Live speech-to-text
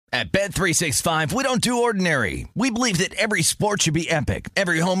At Bet365, we don't do ordinary. We believe that every sport should be epic.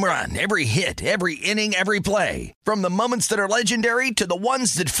 Every home run, every hit, every inning, every play. From the moments that are legendary to the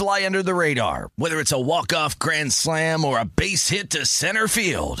ones that fly under the radar. Whether it's a walk-off grand slam or a base hit to center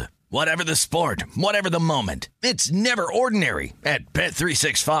field. Whatever the sport, whatever the moment. It's never ordinary at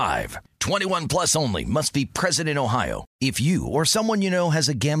Bet365. 21 plus only. Must be present in Ohio. If you or someone you know has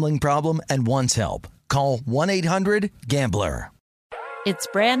a gambling problem and wants help, call 1-800-GAMBLER. It's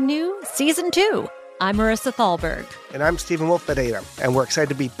brand new, Season 2. I'm Marissa Thalberg. And I'm Stephen Wolf Pereira. And we're excited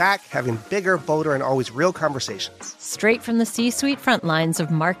to be back having bigger, bolder, and always real conversations. Straight from the C-suite front lines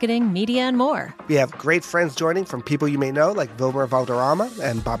of marketing, media, and more. We have great friends joining from people you may know, like Wilmer Valderrama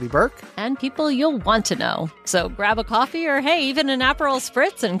and Bobby Burke. And people you'll want to know. So grab a coffee or, hey, even an Aperol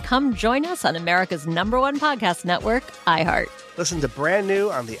Spritz and come join us on America's #1 podcast network, iHeart. Listen to Brand New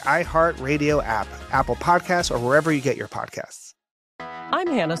on the iHeart Radio app, Apple Podcasts, or wherever you get your podcasts. I'm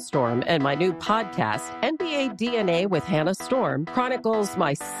Hannah Storm, and my new podcast, NBA DNA with Hannah Storm, chronicles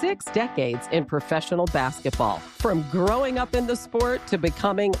my 6 decades in professional basketball. From growing up in the sport to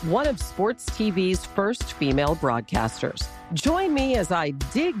becoming one of sports TV's first female broadcasters. Join me as I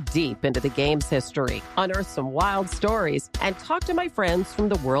dig deep into the game's history, unearth some wild stories, and talk to my friends from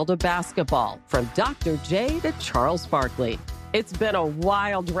the world of basketball, from Dr. J to Charles Barkley. It's been a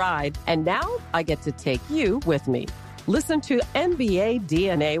wild ride, and now I get to take you with me. Listen to NBA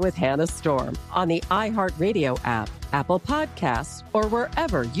DNA with Hannah Storm on the iHeartRadio app, Apple Podcasts, or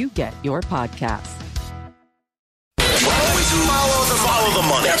wherever you get your podcasts. Always follow the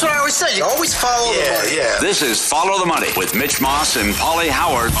money. That's what I always say. You always follow the money. Yeah. This is Follow the Money with Mitch Moss and Paulie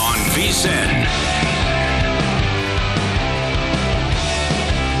Howard on VSiN.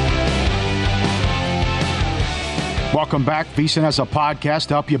 Welcome back. VSiN has a podcast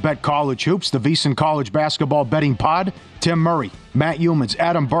to help you bet college hoops. The VSiN College Basketball Betting Pod. Tim Murray, Matt Humans,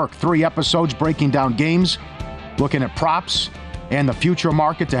 Adam Burke. 3 episodes breaking down games, looking at props and the future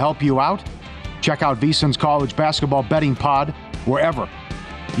market to help you out. Check out VSiN's College Basketball Betting Pod wherever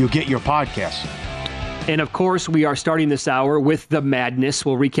you get your podcasts. And, of course, we are starting this hour with the madness.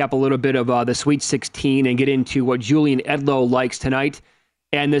 We'll recap a little bit of the Sweet 16 and get into what Julian Edlow likes tonight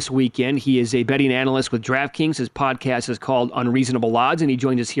and this weekend. He is a betting analyst with DraftKings. His podcast is called Unreasonable Odds, and he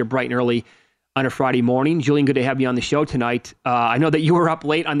joins us here bright and early on a Friday morning. Julian, good to have you on the show tonight. I know that you were up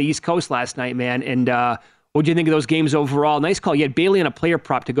late on the East Coast last night, man, and what did you think of those games overall? Nice call. You had Bailey on a player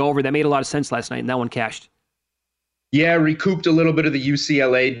prop to go over. That made a lot of sense last night, and that one cashed. Yeah, recouped a little bit of the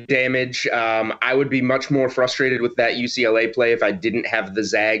UCLA damage. I would be much more frustrated with that UCLA play if I didn't have the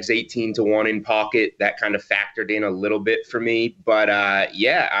Zags 18-1 in pocket. That kind of factored in a little bit for me. But I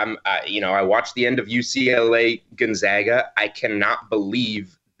watched the end of UCLA Gonzaga. I cannot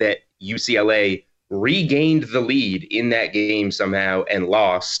believe that UCLA regained the lead in that game somehow and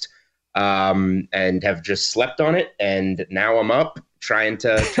lost, and have just slept on it. And now I'm up trying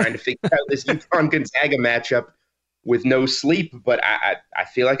to figure out this UConn Gonzaga matchup with no sleep, but I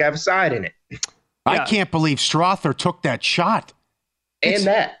feel like I have a side in it. I can't believe Strother took that shot. Yes,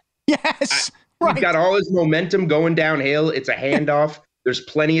 right. He's got all his momentum going downhill. It's a handoff. There's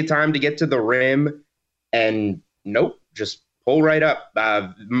plenty of time to get to the rim, and nope, just pull right up.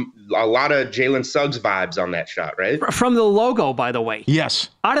 A lot of Jalen Suggs vibes on that shot, right? From the logo, by the way. Yes.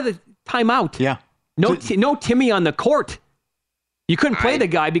 Out of the timeout. Yeah. No Timmy on the court. You couldn't play the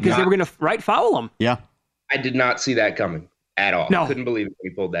guy because they were going to foul him. Yeah. I did not see that coming at all. No. I couldn't believe it when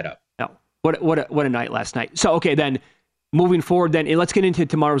he pulled that up. No. What a night last night. So, okay, then moving forward, then let's get into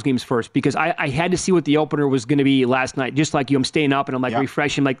tomorrow's games first, because I had to see what the opener was going to be last night. Just like you, I'm staying up and I'm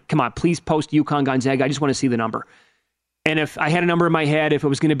refreshing. Like, come on, please post UConn Gonzaga. I just want to see the number. And if I had a number in my head, if it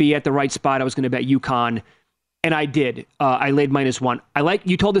was going to be at the right spot, I was going to bet UConn. And I did. I laid -1.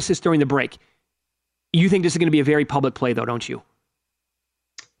 You told us this during the break. You think this is going to be a very public play, though, don't you?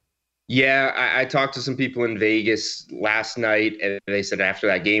 Yeah, I talked to some people in Vegas last night, and they said after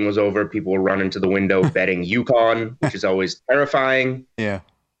that game was over, people were running to the window betting UConn, which is always terrifying. Yeah.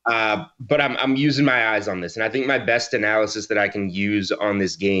 But I'm using my eyes on this, and I think my best analysis that I can use on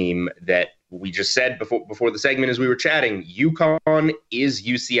this game that we just said before the segment as we were chatting, UConn is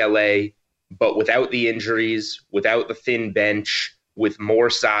UCLA, but without the injuries, without the thin bench, with more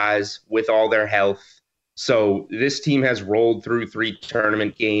size, with all their health. So this team has rolled through 3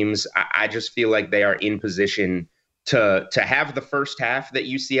 tournament games. I just feel like they are in position to have the first half that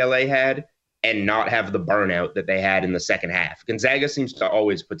UCLA had and not have the burnout that they had in the second half. Gonzaga seems to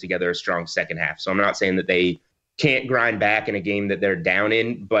always put together a strong second half. So I'm not saying that they can't grind back in a game that they're down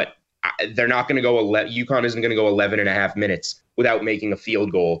in, but they're not going to go UConn isn't going to go 11 and a half minutes without making a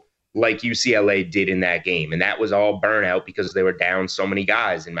field goal like UCLA did in that game. And that was all burnout because they were down so many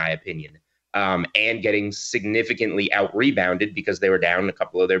guys, in my opinion, and getting significantly out-rebounded because they were down a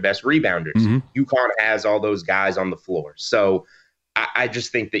couple of their best rebounders. UConn has all those guys on the floor. So I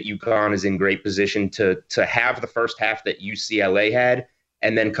just think that UConn is in great position to have the first half that UCLA had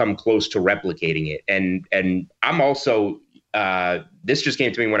and then come close to replicating it. And I'm also this just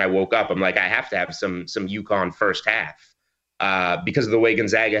came to me when I woke up. I'm like, I have to have some UConn first half because of the way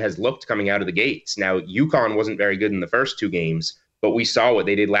Gonzaga has looked coming out of the gates. Now, UConn wasn't very good in the first two games, but we saw what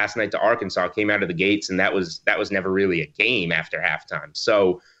they did last night to Arkansas, came out of the gates, and that was never really a game after halftime.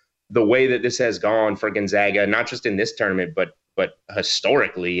 So the way that this has gone for Gonzaga, not just in this tournament, but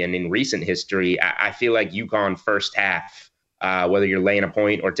historically and in recent history, I feel like UConn first half, whether you're laying a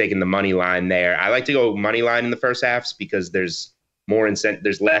point or taking the money line there. I like to go money line in the first halves because there's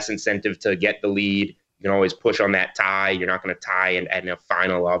less incentive to get the lead. You can always push on that tie. You're not going to tie in a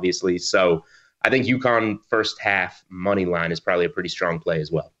final, obviously. So I think UConn first half money line is probably a pretty strong play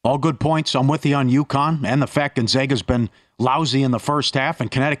as well. All good points. I'm with you on UConn and the fact Gonzaga's been lousy in the first half,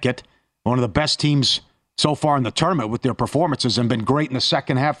 and Connecticut, one of the best teams so far in the tournament with their performances, and been great in the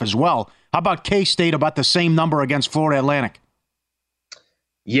second half as well. How about K-State, about the same number against Florida Atlantic?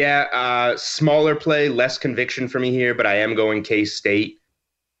 Yeah, smaller play, less conviction for me here, but I am going K-State.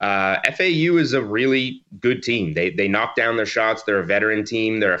 FAU is a really good team. They knock down their shots. They're a veteran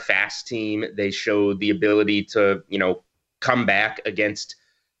team. They're a fast team. They showed the ability to, come back against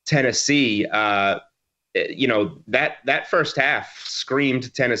Tennessee. That first half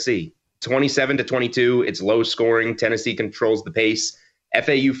screamed Tennessee. 27-22. It's low scoring. Tennessee controls the pace.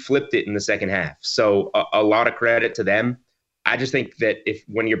 FAU flipped it in the second half. So a lot of credit to them. I just think that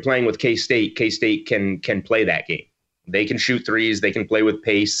when you're playing with K-State can play that game. They can shoot threes. They can play with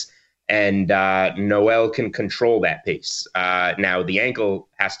pace. And Noel can control that pace. Now, the ankle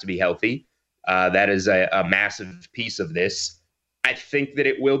has to be healthy. That is a massive piece of this. I think that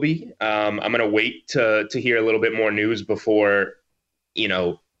it will be. I'm going to wait to hear a little bit more news before,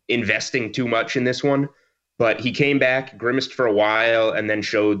 investing too much in this one. But he came back, grimaced for a while, and then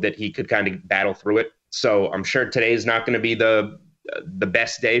showed that he could kind of battle through it. So I'm sure today is not going to be the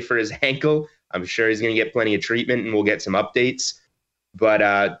best day for his ankle. I'm sure he's going to get plenty of treatment, and we'll get some updates.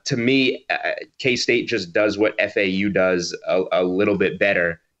 But to me, K-State just does what FAU does a little bit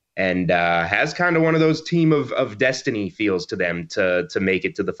better, and has kind of one of those team of destiny feels to them to make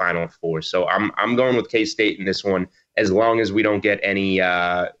it to the Final Four. So I'm going with K-State in this one, as long as we don't get any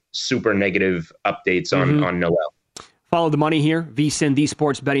super negative updates on Noel. Follow the money here. VSiN, the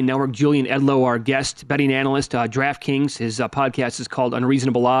Sports Betting Network. Julian Edlow, our guest, betting analyst, DraftKings. His podcast is called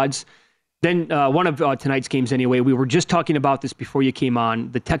Unreasonable Odds. Then one of tonight's games anyway, we were just talking about this before you came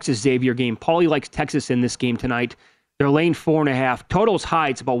on, the Texas-Xavier game. Paulie likes Texas in this game tonight. They're laying 4.5. Total's high.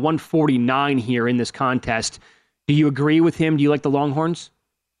 It's about 149 here in this contest. Do you agree with him? Do you like the Longhorns?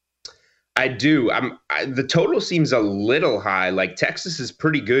 I do. The total seems a little high. Like, Texas is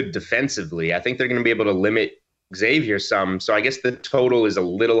pretty good defensively. I think they're going to be able to limit Xavier some. So I guess the total is a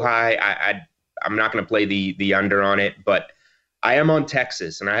little high. I'm not going to play the under on it, but I am on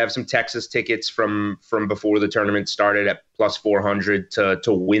Texas, and I have some Texas tickets from before the tournament started at plus 400 to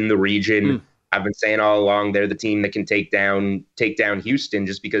win the region. I've been saying all along they're the team that can take down Houston,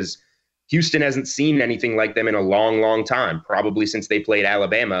 just because Houston hasn't seen anything like them in a long, long time, probably since they played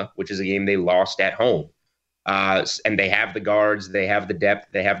Alabama, which is a game they lost at home. And they have the guards, they have the depth,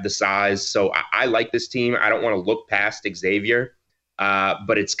 they have the size. So I like this team. I don't want to look past Xavier,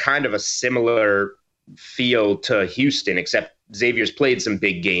 but it's kind of a similar feel to Houston, except Xavier's played some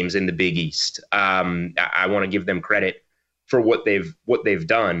big games in the Big East. I want to give them credit for what they've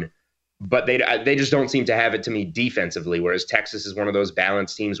done, but they just don't seem to have it to me defensively, whereas Texas is one of those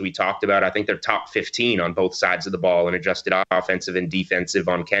balanced teams we talked about. I think they're top 15 on both sides of the ball in adjusted offensive and defensive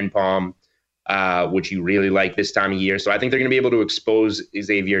on KenPom, which you really like this time of year. So I think they're going to be able to expose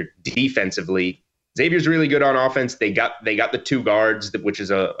Xavier defensively. Xavier's really good on offense. They got the two guards, which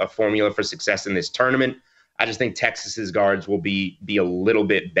is a formula for success in this tournament. I just think Texas's guards will be a little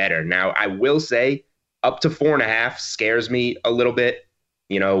bit better. Now, I will say up to 4.5 scares me a little bit.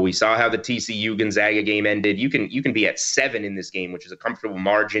 We saw how the TCU Gonzaga game ended. You can be at 7 in this game, which is a comfortable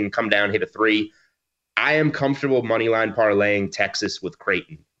margin. Come down, hit a 3. I am comfortable moneyline parlaying Texas with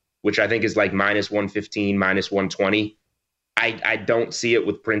Creighton, which I think is like minus 115, minus 120. I don't see it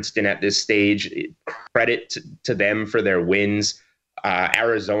with Princeton at this stage. Credit to them for their wins.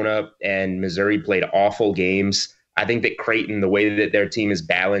 Arizona and Missouri played awful games. I think that Creighton, the way that their team is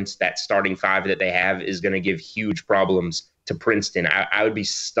balanced, that starting 5 that they have is going to give huge problems to Princeton. I would be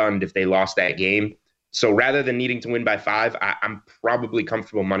stunned if they lost that game. So rather than needing to win by 5, I'm probably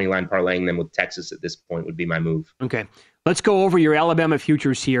comfortable moneyline parlaying them with Texas at this point would be my move. Okay. Let's go over your Alabama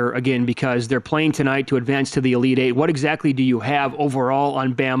futures here again, because they're playing tonight to advance to the Elite Eight. What exactly do you have overall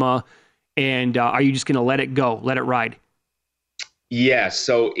on Bama? And are you just going to let it go, let it ride? Yeah,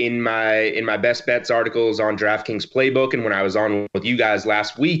 so in my best bets articles on DraftKings Playbook, and when I was on with you guys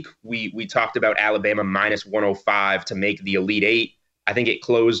last week, we talked about Alabama minus 105 to make the Elite Eight. I think it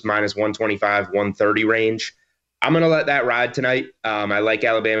closed minus 125, 130 range. I'm going to let that ride tonight. I like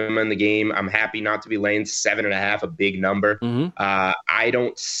Alabama in the game. I'm happy not to be laying 7.5, a big number. Mm-hmm. I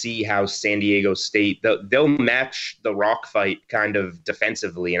don't see how San Diego State, they'll match the rock fight kind of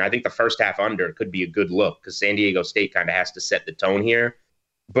defensively. And I think the first half under could be a good look because San Diego State kind of has to set the tone here.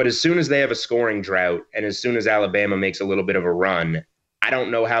 But as soon as they have a scoring drought and as soon as Alabama makes a little bit of a run, I don't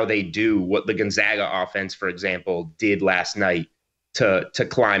know how they do what the Gonzaga offense, for example, did last night to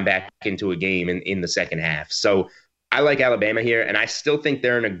climb back into a game in the second half. So I like Alabama here, and I still think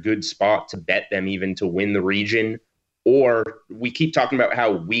they're in a good spot to bet them even to win the region. Or we keep talking about how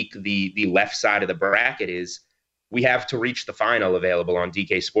weak the left side of the bracket is. We have to reach the final available on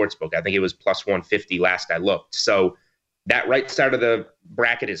DK Sportsbook. I think it was plus 150 last I looked. So that right side of the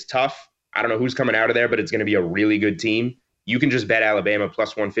bracket is tough. I don't know who's coming out of there, but it's going to be a really good team. You can just bet Alabama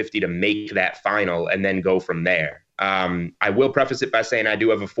plus 150 to make that final and then go from there. I will preface it by saying I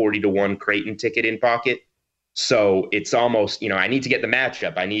do have a 40-1 Creighton ticket in pocket. So it's almost, I need to get the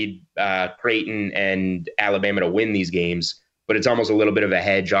matchup. I need Creighton and Alabama to win these games, but it's almost a little bit of a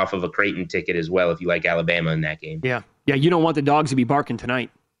hedge off of a Creighton ticket as well if you like Alabama in that game. Yeah. Yeah, you don't want the dogs to be barking tonight.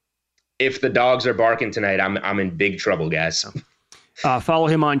 If the dogs are barking tonight, I'm in big trouble, guys. Follow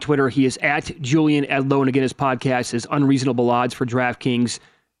him on Twitter. He is at Julian Edlow, and again, his podcast is Unreasonable Odds for DraftKings.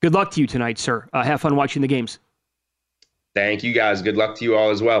 Good luck to you tonight, sir. Have fun watching the games. Thank you, guys. Good luck to you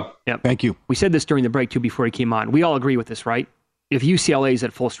all as well. Yep. Thank you. We said this during the break, too, before he came on. We all agree with this, right? If UCLA is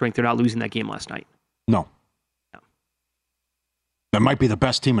at full strength, they're not losing that game last night. No. That might be the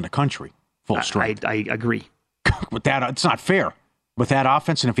best team in the country, full strength. I agree. With that, it's not fair. With that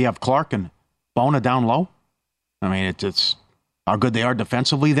offense, and if you have Clark and Bona down low, I mean, it's how good they are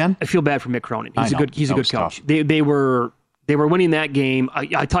defensively then. I feel bad for Mick Cronin. He's a good coach. Tough. They were winning that game.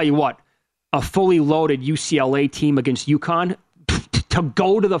 I tell you what, a fully loaded UCLA team against UConn to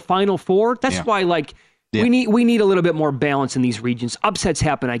go to the Final Four. That's why, we need a little bit more balance in these regions. Upsets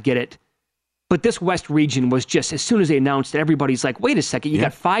happen, I get it. But this West region was just, as soon as they announced it, everybody's like, wait a second, you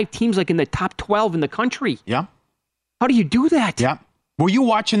got 5 teams in the top 12 in the country. Yeah. How do you do that? Yeah. Were you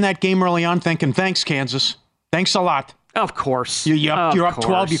watching that game early on thinking, thanks, Kansas. Thanks a lot. Of course. You're up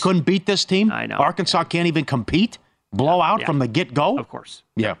 12. You couldn't beat this team? I know. Arkansas can't even compete? Blow out from the get-go? Of course.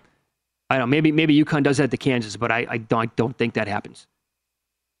 Yeah. I know. Maybe UConn does that to Kansas, but I don't think that happens.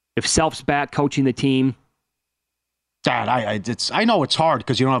 If Self's back coaching the team. Dad, I know it's hard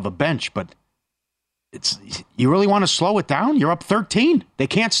because you don't have a bench, but you really want to slow it down? You're up 13. They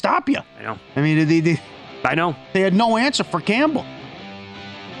can't stop you. I know. I mean, I know. They had no answer for Campbell.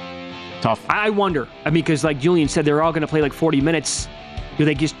 Tough. I wonder. I mean, because like Julian said, they're all going to play 40 minutes. Do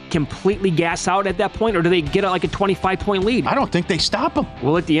they just completely gas out at that point, or do they get a 25-point lead? I don't think they stop them.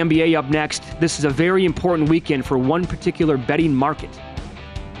 We'll let the NBA up next. This is a very important weekend for one particular betting market.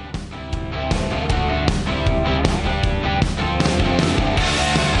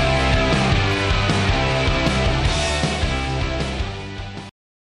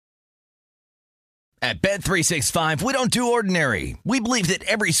 At Bet365, we don't do ordinary. We believe that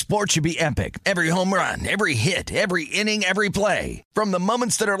every sport should be epic. Every home run, every hit, every inning, every play. From the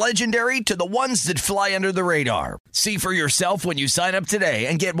moments that are legendary to the ones that fly under the radar. See for yourself when you sign up today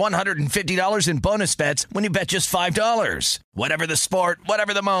and get $150 in bonus bets when you bet just $5. Whatever the sport,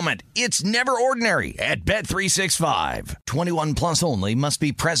 whatever the moment, it's never ordinary at Bet365. 21 plus only. Must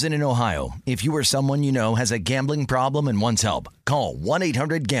be present in Ohio. If you or someone you know has a gambling problem and wants help, call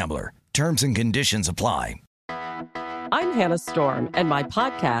 1-800-GAMBLER. Terms and conditions apply. I'm Hannah Storm, and my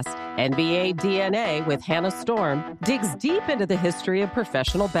podcast, NBA DNA with Hannah Storm, digs deep into the history of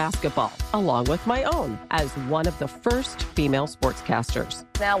professional basketball, along with my own, as one of the first female sportscasters.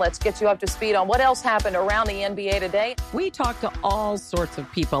 Now let's get you up to speed on what else happened around the NBA today. We talked to all sorts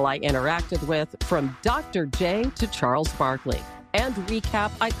of people I interacted with, from Dr. J to Charles Barkley, and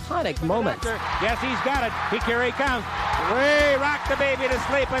recap iconic moments. Yes, he's got it. Here he comes. Way rock the baby to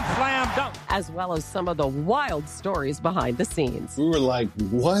sleep and slam dunk. As well as some of the wild stories behind the scenes. We were like,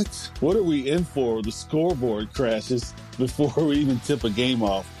 what? What are we in for? The scoreboard crashes before we even tip a game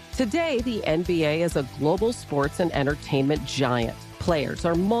off. Today, the NBA is a global sports and entertainment giant. players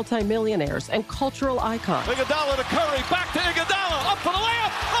are multimillionaires and cultural icons. Iguodala to Curry, back to Iguodala, up for the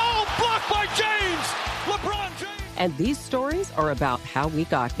layup. Oh, blocked by James. LeBron James. And these stories are about how we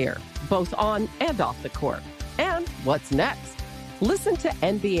got here, both on and off the court. And what's next? Listen to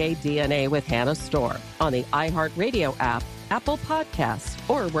NBA DNA with Hannah Storm on the iHeartRadio app, Apple Podcasts,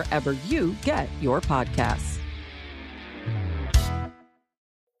 or wherever you get your podcasts.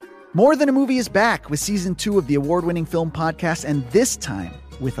 More Than a Movie is back with season 2 of the award-winning film podcast, and this time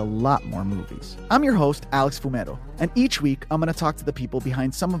with a lot more movies. I'm your host, Alex Fumero, and each week I'm going to talk to the people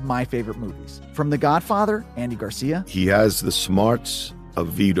behind some of my favorite movies. From The Godfather, Andy Garcia. He has the smarts of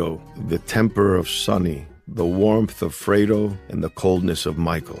Vito, the temper of Sonny, the warmth of Fredo, and the coldness of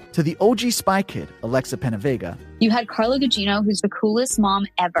Michael. To the OG Spy Kid, Alexa Penavega. You had Carla Gugino, who's the coolest mom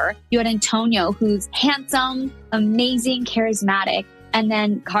ever. You had Antonio, who's handsome, amazing, charismatic. And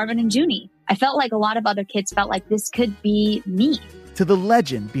then Carmen and Junie. I felt like a lot of other kids felt like this could be me. To the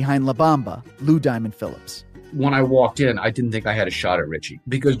legend behind La Bamba, Lou Diamond Phillips. When I walked in, I didn't think I had a shot at Richie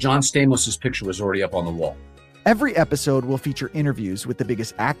because John Stamos' picture was already up on the wall. Every episode will feature interviews with the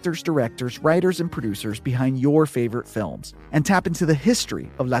biggest actors, directors, writers, and producers behind your favorite films and tap into the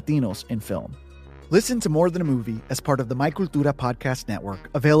history of Latinos in film. Listen to More Than a Movie as part of the My Cultura Podcast Network,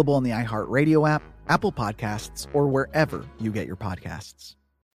 available on the iHeartRadio app, Apple Podcasts, or wherever you get your podcasts.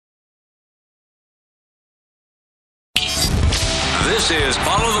 This is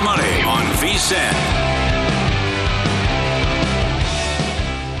Follow the Money on VSiN.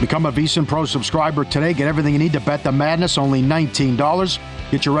 Become a VSiN Pro subscriber today. Get everything you need to bet the madness, only $19.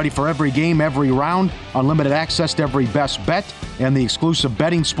 Get you ready for every game, every round, unlimited access to every best bet, and the exclusive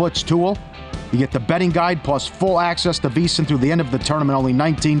betting splits tool. You get the betting guide plus full access to VSiN through the end of the tournament, only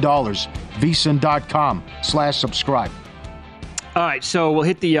 $19. VSiN.com/subscribe. All right, so we'll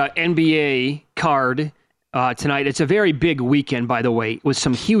hit the NBA card tonight. It's a very big weekend, by the way, with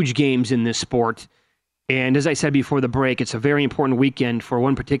some huge games in this sport. And as I said before the break, it's a very important weekend for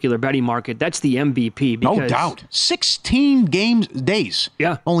one particular betting market. That's the MVP. Because, no doubt. 16 days.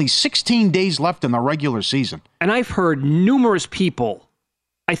 Yeah. Only 16 days left in the regular season. And I've heard numerous people,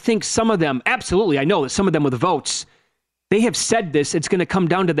 I think some of them, absolutely, I know that some of them with votes, they have said this, it's going to come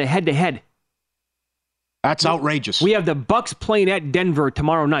down to the head-to-head. That's outrageous. We have the Bucks playing at Denver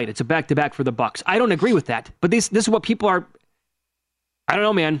tomorrow night. It's a back-to-back for the Bucks. I don't agree with that, but this is what people are, I don't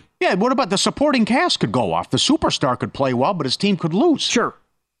know, man. Yeah, what about the supporting cast could go off? The superstar could play well, but his team could lose. Sure.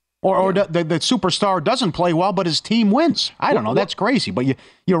 Or the superstar doesn't play well, but his team wins. I don't know. That's crazy. But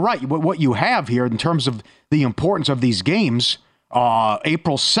you're right. What you have here in terms of the importance of these games,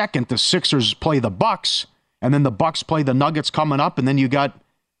 April 2nd, the Sixers play the Bucks, and then the Bucks play the Nuggets coming up, and then you have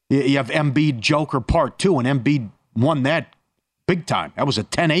Embiid Joker Part 2, and Embiid won that big time. That was a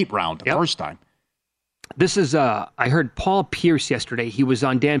 10-8 round the first time. This is, I heard Paul Pierce yesterday. He was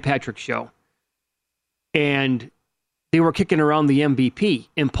on Dan Patrick's show, and they were kicking around the MVP.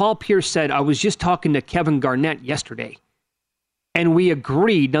 And Paul Pierce said, I was just talking to Kevin Garnett yesterday, and we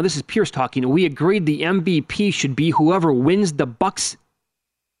agreed, now this is Pierce talking, we agreed the MVP should be whoever wins the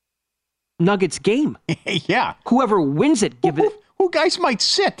Bucks-Nuggets game. Yeah. Whoever wins it, give it. Who guys might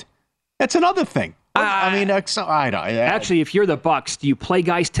sit? That's another thing. I don't. Actually, if you're the Bucks, do you play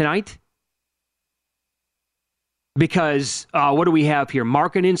guys tonight? Because what do we have here?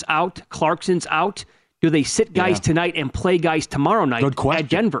 Markkanen's out. Clarkson's out. Do they sit guys tonight and play guys tomorrow night at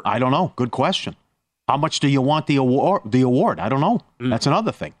Denver? I don't know. Good question. How much do you want the award? I don't know. That's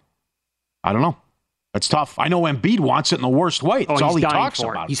another thing. I don't know. That's tough. I know Embiid wants it in the worst way. That's all he talks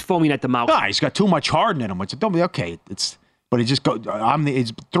about. He's foaming at the mouth. He's got too much Harden in him. Okay. But he just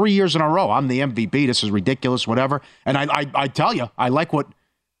it's 3 years in a row. I'm the MVP. This is ridiculous, whatever. And I tell you, I like what.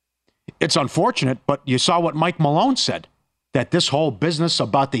 It's unfortunate, but you saw what Mike Malone said, that this whole business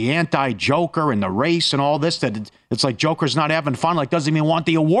about the anti-Joker and the race and all this, that it's like Joker's not having fun, like doesn't even want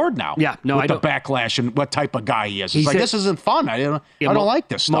the award now. Yeah, no, with the backlash and what type of guy he is. It's this isn't fun. I don't like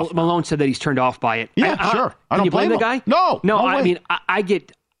this stuff. Malone said that he's turned off by it. Yeah, sure. I don't blame the guy. No. I mean,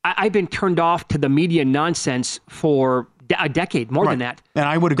 I've been turned off to the media nonsense for a decade, more than that. And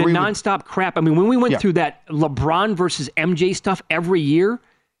I would agree. The nonstop crap. I mean, when we went through that LeBron versus MJ stuff every year,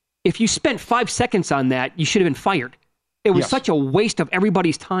 if you spent 5 seconds on that, you should have been fired. It was such a waste of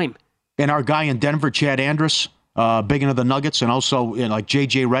everybody's time. And our guy in Denver, Chad Andrus, big into the Nuggets, and also like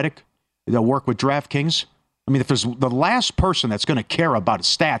J.J. Redick, that work with DraftKings. I mean, if there's the last person that's going to care about his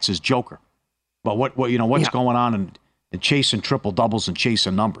stats is Joker. But what's going on and chasing triple doubles and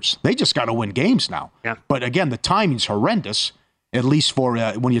chasing numbers. They just got to win games now. Yeah. But again, the timing's horrendous. At least for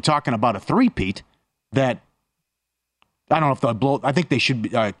when you're talking about a three-peat, that I don't know if they'll blow. I think they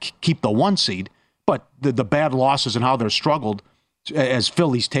should keep the 1 seed. But the bad losses and how they're struggled as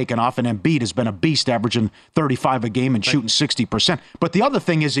Philly's taken off, and Embiid has been a beast, averaging 35 a game and shooting 60%. But the other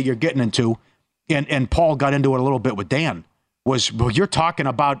thing is that you're getting into, and Paul got into it a little bit with Dan, was you're talking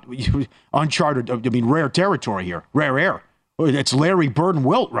about uncharted, rare territory here, rare air. It's Larry Bird and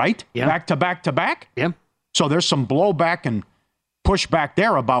Wilt, right? Yeah. Back to back to back? Yeah. So there's some blowback and pushback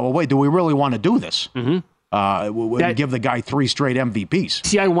there about, well, wait, do we really want to do this? Mm-hmm. Give the guy 3 straight MVPs.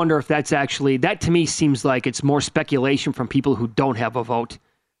 See, I wonder if that's actually, that to me seems like it's more speculation from people who don't have a vote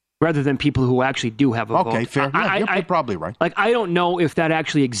rather than people who actually do have a vote. Okay, fair. Yeah, you're probably right. Like, I don't know if that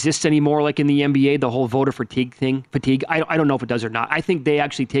actually exists anymore, like in the NBA, the whole voter fatigue thing. I don't know if it does or not. I think they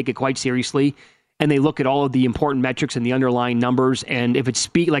actually take it quite seriously, and they look at all of the important metrics and the underlying numbers, and if it's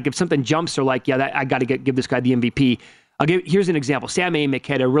if something jumps, they're like, yeah, I got to give this guy the MVP. Here's an example. Sam Amick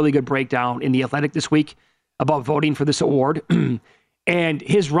had a really good breakdown in The Athletic this week about voting for this award. And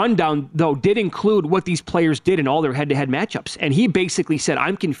his rundown, though, did include what these players did in all their head-to-head matchups. And he basically said,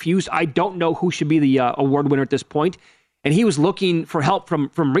 I'm confused. I don't know who should be the award winner at this point. And he was looking for help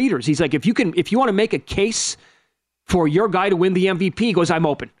from readers. He's like, if you want to make a case for your guy to win the MVP, he goes, I'm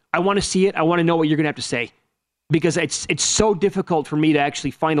open. I want to see it. I want to know what you're going to have to say. Because it's so difficult for me to actually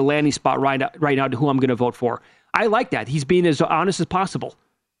find a landing spot right now to who I'm going to vote for. I like that. He's being as honest as possible.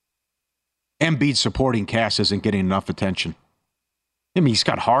 Embiid's supporting cast isn't getting enough attention. I mean, he's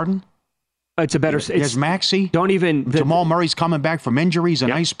got Harden. It's a better. There's Maxey. Jamal Murray's coming back from injury. He's a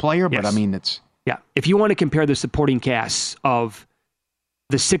nice player, but I mean, it's. Yeah. If you want to compare the supporting casts of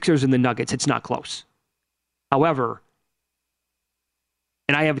the Sixers and the Nuggets, it's not close. However,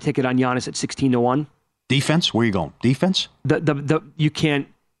 and I have a ticket on Giannis at 16-1. Defense? Where are you going? Defense? You can't.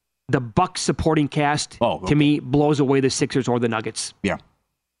 The Bucks supporting cast to me blows away the Sixers or the Nuggets. Yeah.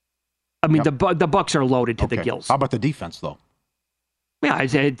 I mean, the Bucks are loaded to the gills. How about the defense, though? Yeah,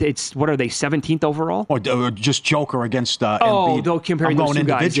 it's what are they, 17th overall? Or just Joker against Embiid. They'll comparing those two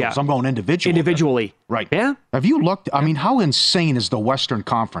guys. Yeah. I'm going individually. Individually. Right. Yeah. Have you looked? I mean, how insane is the Western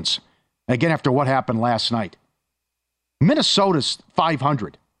Conference? Again, after what happened last night. Minnesota's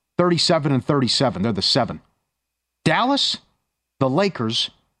 500, 37-37. They're the 7. Dallas, the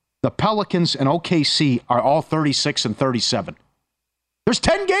Lakers, the Pelicans, and OKC are all 36-37. There's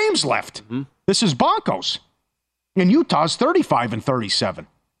 10 games left. Mm-hmm. This is bonkers. And Utah's 35-37.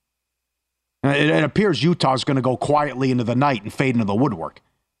 It appears Utah's going to go quietly into the night and fade into the woodwork.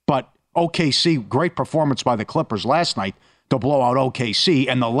 But OKC, great performance by the Clippers last night to blow out OKC,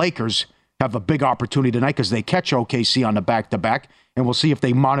 and the Lakers have a big opportunity tonight because they catch OKC on the back-to-back, and we'll see if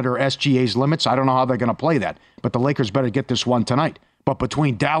they monitor SGA's limits. I don't know how they're going to play that, but the Lakers better get this one tonight. But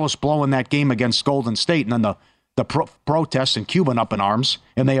between Dallas blowing that game against Golden State and then the protests and Cuban up in arms,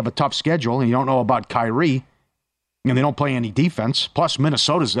 and they have a tough schedule, and you don't know about Kyrie, and they don't play any defense. Plus,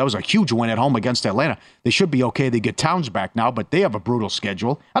 that was a huge win at home against Atlanta. They should be okay. They get Towns back now, but they have a brutal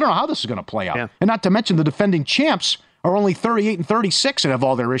schedule. I don't know how this is going to play out. Yeah. And not to mention the defending champs are only 38-36 and have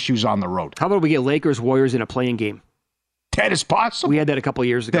all their issues on the road. How about we get Lakers-Warriors in a playing game? That is possible. We had that a couple of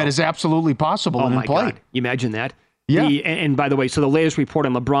years ago. That is absolutely possible. Oh, and my played. God. You imagine that? Yeah. And by the way, so the latest report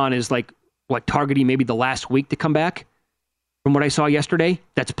on LeBron is targeting maybe the last week to come back? From what I saw yesterday,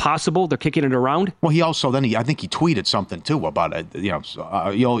 that's possible. They're kicking it around. Well, he also I think he tweeted something too about it.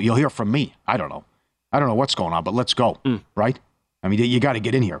 You'll hear from me. I don't know what's going on, but let's go. Right? I mean, you got to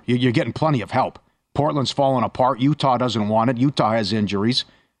get in here. You're getting plenty of help. Portland's falling apart. Utah doesn't want it. Utah has injuries,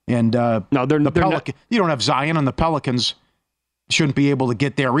 and they're not. You don't have Zion, and the Pelicans shouldn't be able to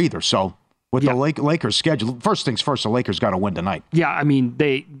get there either. So with the Lakers schedule, first things first, the Lakers got to win tonight. Yeah, I mean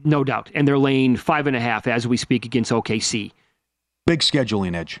they no doubt, and they're laying 5.5 as we speak against OKC. Big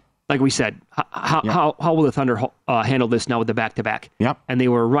scheduling edge. Like we said, how will the Thunder handle this now with the back-to-back? Yep. And they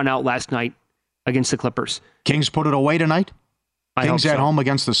were run out last night against the Clippers. Kings put it away tonight? Kings at home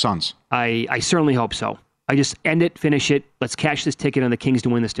against the Suns. I certainly hope so. I just end it, finish it. Let's cash this ticket on the Kings to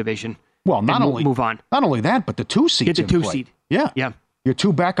win this division. Well, move on. Not only that, but the 2 seeds. Get the 2 seed. Yeah. Yeah. You're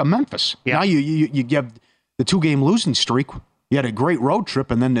 2 back of Memphis. Yeah. Now you have the 2-game losing streak. You had a great road trip,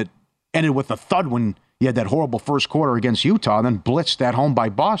 and then it ended with a thud when you had that horrible first quarter against Utah and then blitzed at home by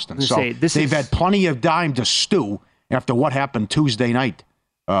Boston. So they've had plenty of time to stew after what happened Tuesday night.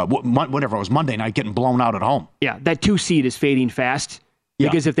 Whatever it was, Monday night, getting blown out at home. Yeah, that 2 seed is fading fast.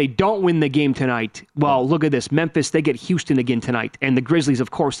 Because if they don't win the game tonight, well, look at this. Memphis, they get Houston again tonight. And the Grizzlies,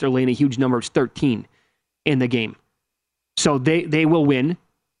 of course, they're laying a huge number. It's 13 in the game. So they will win.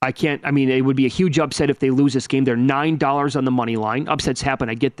 It would be a huge upset if they lose this game. They're $9 on the money line. Upsets happen,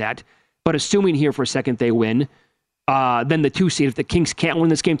 I get that. But assuming here for a second they win, then the 2 seed, if the Kings can't win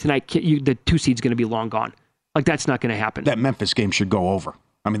this game tonight, the 2 seed's going to be long gone. That's not going to happen. That Memphis game should go over.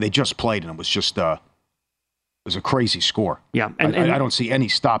 I mean, they just played, and it was just was a crazy score. Yeah. And I don't see any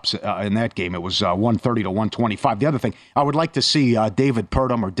stops in that game. It was 130 to 125. The other thing, I would like to see David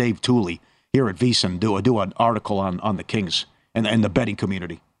Purdom or Dave Tooley here at VSiN do an article on the Kings and the betting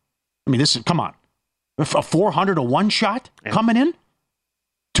community. I mean, this is, come on. A 400 to 1 shot coming in?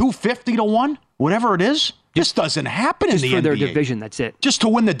 250 to 1? Whatever it is? This doesn't happen in the NBA. Just for their division, that's it. Just to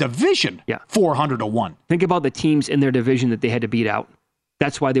win the division, 400 to 1. Think about the teams in their division that they had to beat out.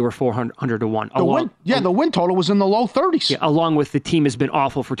 That's why they were 400 to 1. The win total was in the low 30s. Yeah, along with the team has been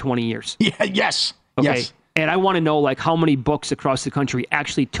awful for 20 years. Yeah, yes. Okay. Yes. And I want to know like how many books across the country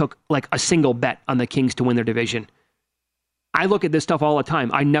actually took like a single bet on the Kings to win their division. I look at this stuff all the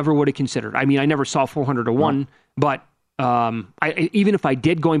time. I never would have considered. I mean, I never saw 400 to 1, but even if I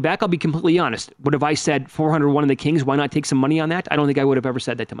did, going back, I'll be completely honest. Would have I said 400 to 1 in the Kings? Why not take some money on that? I don't think I would have ever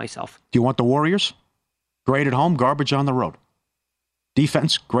said that to myself. Do you want the Warriors? Great at home, garbage on the road.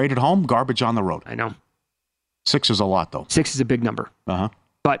 Defense, great at home, garbage on the road. I know. 6 is a lot, though. 6 is a big number. Uh-huh.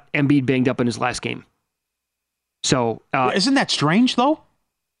 But Embiid banged up in his last game. So isn't that strange, though?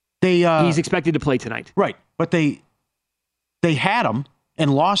 He's expected to play tonight. Right, but they had him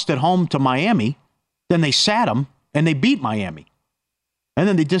and lost at home to Miami. Then they sat him and they beat Miami. And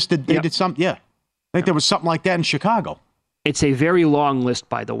then they did something. Yeah, I think there was something like that in Chicago. It's a very long list,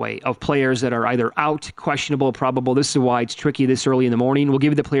 by the way, of players that are either out, questionable, probable. This is why it's tricky this early in the morning. We'll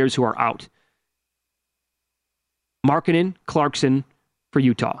give you the players who are out. Markkanen, Clarkson for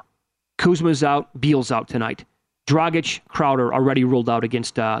Utah. Kuzma's out. Beal's out tonight. Dragic, Crowder already ruled out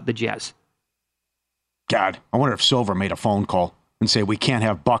against the Jazz. God, I wonder if Silver made a phone call and say we can't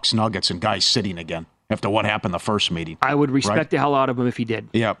have Bucks, Nuggets, and guys sitting again after what happened the first meeting. I would respect the hell out of him if he did.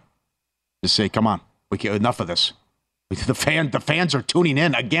 Yeah. Just say, come on, enough of this. The fans are tuning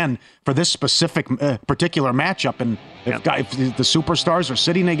in again for this specific particular matchup, and if the superstars are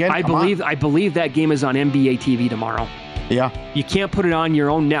sitting again, I believe that game is on NBA TV tomorrow. Yeah, you can't put it on your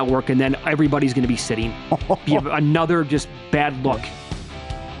own network, and then everybody's going to be sitting. Another just bad look.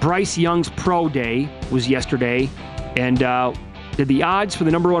 Bryce Young's pro day was yesterday, and did the odds for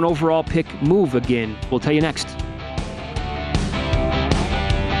the number 1 overall pick move again? We'll tell you next.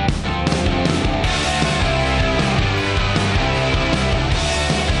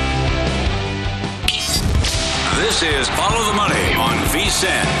 This is Follow the Money on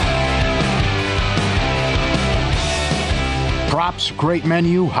VSiN. Props, great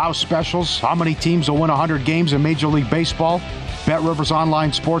menu, house specials. How many teams will win 100 games in Major League Baseball? BetRivers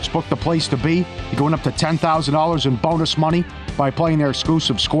Online Sportsbook, the place to be. You're going up to $10,000 in bonus money by playing their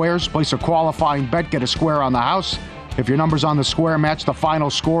exclusive squares. Place a qualifying bet, get a square on the house. If your numbers on the square match the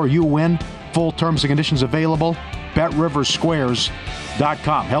final score, you win. Full terms and conditions available.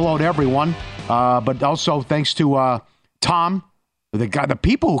 BetRiversSquares.com. Hello to everyone. But also thanks to Tom, the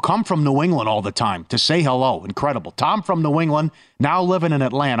people who come from New England all the time to say hello. Incredible. Tom from New England, now living in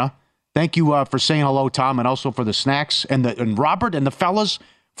Atlanta. Thank you for saying hello, Tom, and also for the snacks. And Robert and the fellas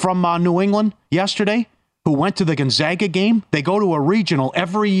from New England yesterday who went to the Gonzaga game. They go to a regional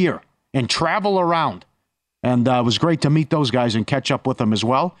every year and travel around. And it was great to meet those guys and catch up with them as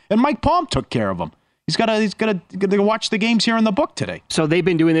well. And Mike Palm took care of them. He's got to watch the games here in the book today. So they've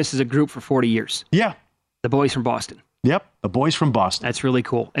been doing this as a group for 40 years. Yeah. The boys from Boston. Yep, the boys from Boston. That's really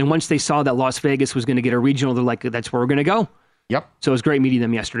cool. And once they saw that Las Vegas was going to get a regional, they're like, that's where we're going to go. Yep. So it was great meeting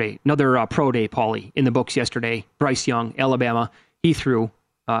them yesterday. Another pro day, Paulie, in the books yesterday. Bryce Young, Alabama. He threw.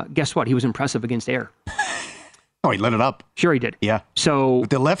 Guess what? He was impressive against air. Oh, he lit it up. Sure he did. Yeah. So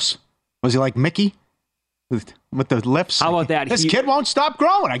with the lifts? Was he like Mickey? With the lifts? How about that? This kid won't stop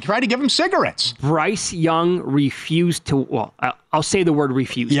growing. I tried to give him cigarettes. Bryce Young refused to, well, I'll say the word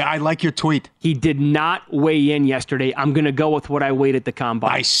refused. Yeah, I like your tweet. He did not weigh in yesterday. I'm going to go with what I weighed at the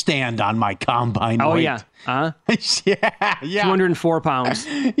combine. I stand on my combine weight. Oh, yeah. Huh? Yeah. 204 pounds.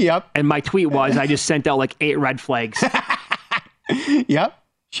 Yep. And my tweet was, I just sent out like 8 red flags. Yep,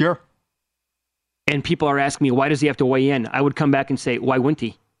 sure. And people are asking me, why does he have to weigh in? I would come back and say, why wouldn't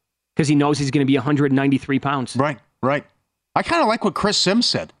he? Because he knows he's going to be 193 pounds. Right. I kind of like what Chris Sims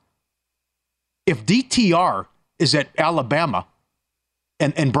said. If DTR is at Alabama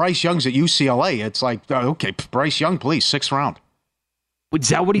and Bryce Young's at UCLA, it's like, okay, Bryce Young, please, 6th round. Is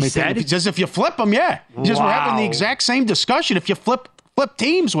that what he said? He says if you flip them, yeah. Just we're having the exact same discussion. If you flip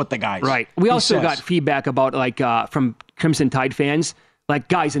teams with the guys. Right. We also got feedback about, like, from Crimson Tide fans, like,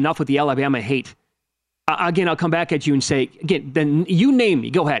 guys, enough with the Alabama hate. Again, I'll come back at you and say, again, then you name me.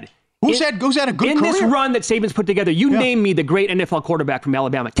 Go ahead. Who's had a good career? In this run that Saban's put together, name me the great NFL quarterback from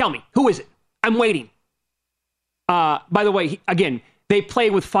Alabama. Tell me. Who is it? I'm waiting. By the way, again, they play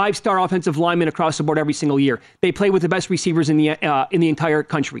with 5-star offensive linemen across the board every single year. They play with the best receivers in the entire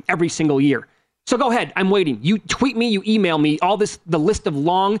country every single year. So go ahead. I'm waiting. You tweet me, you email me, the list of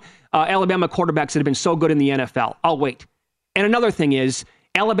long Alabama quarterbacks that have been so good in the NFL. I'll wait. And another thing is,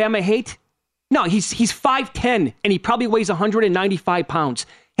 Alabama hate? No, he's 5'10", and he probably weighs 195 pounds.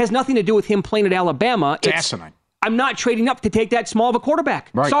 Has nothing to do with him playing at Alabama. It's asinine. I'm not trading up to take that small of a quarterback.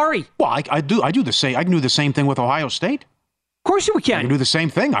 Right. Sorry. Well, I do the same. I can do the same thing with Ohio State. Of course you can. I can do the same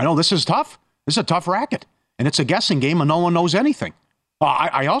thing. I know this is tough. This is a tough racket. And it's a guessing game, and no one knows anything.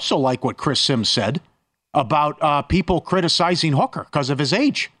 I also like what Chris Sims said about people criticizing Hooker because of his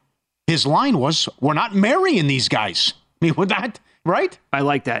age. His line was, we're not marrying these guys. I mean, with that, right? I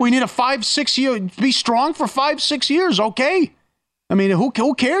like that. We need a 5-6 year, be strong for 5-6 years, okay? I mean,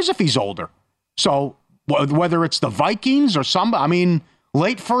 who cares if he's older? So whether it's the Vikings or somebody, I mean,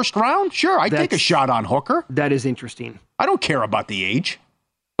 late first round, sure, I'd take a shot on Hooker. That is interesting. I don't care about the age.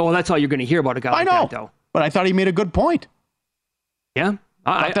 Oh, that's all you're going to hear about a guy like that, though. But I thought he made a good point. Yeah,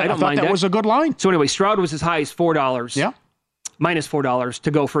 I don't mind that was a good line. So anyway, Stroud was as high as $4. Yeah. Minus $4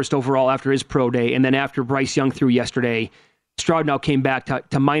 to go first overall after his pro day. And then after Bryce Young threw yesterday, Stroud now came back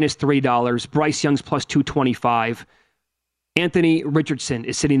to minus $3. Bryce Young's plus 225. Anthony Richardson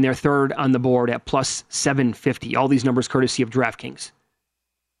is sitting there third on the board at plus 750. All these numbers courtesy of DraftKings.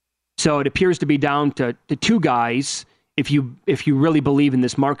 So it appears to be down to two guys if you really believe in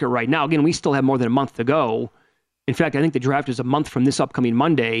this market right now. Again, we still have more than a month to go. In fact, I think the draft is a month from this upcoming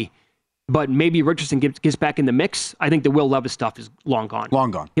Monday. But maybe Richardson gets back in the mix. I think the Will Levis stuff is long gone.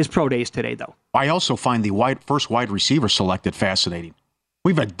 Long gone. His pro day is today, though. I also find the first wide receiver selected fascinating.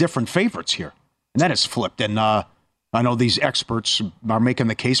 We've had different favorites here. And that has flipped. And I know these experts are making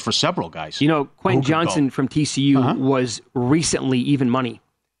the case for several guys. You know, Quentin Johnson from TCU was recently even money.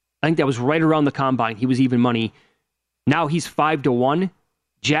 I think that was right around the combine. He was even money. Now he's 5-1.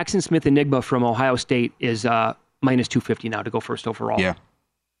 Jackson Smith-Njigba from Ohio State is minus 250 now to go first overall. Yeah.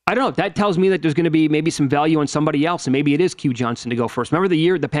 I don't know. That tells me that there's going to be maybe some value on somebody else, and maybe it is Q Johnson to go first. Remember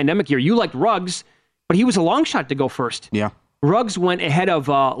the pandemic year, you liked Ruggs, but he was a long shot to go first. Yeah. Ruggs went ahead of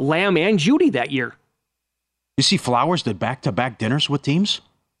Lamb and Judy that year. You see Flowers did back-to-back dinners with teams?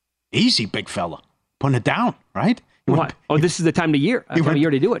 Easy, big fella. Putting it down, right? This is the time of year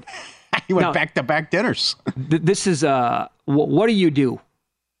to do it. He went back-to-back dinners. This is, what do you do?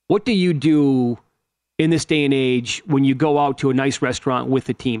 What do you do in this day and age when you go out to a nice restaurant with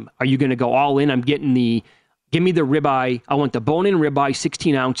the team? Are you going to go all in? Give me the ribeye. I want the bone-in ribeye,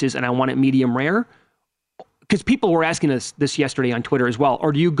 16 ounces, and I want it medium rare. Because people were asking us this yesterday on Twitter as well.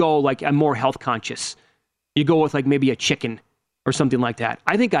 Or do you go like I'm more health conscious? You go with like maybe a chicken or something like that.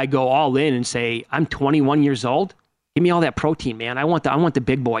 I think I go all in and say, I'm 21 years old. Give me all that protein, man. I want the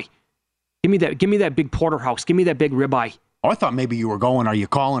big boy. Give me that big porterhouse. Give me that big ribeye. Oh, I thought maybe you were going, are you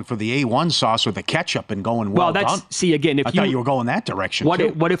calling for the A1 sauce or the ketchup and going well done? See, again, I thought you were going that direction,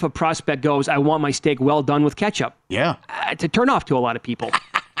 What if a prospect goes, I want my steak well done with ketchup? Yeah. It's a turnoff to a lot of people.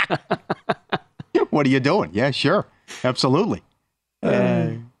 What are you doing? Yeah, sure. Absolutely.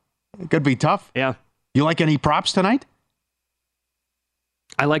 It could be tough. Yeah. You like any props tonight?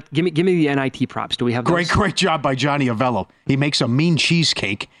 Give me the NIT props. Do we have those? Great job by Johnny Avello. He makes a mean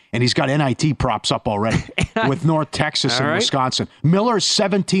cheesecake, and he's got NIT props up already with North Texas and Wisconsin. Miller's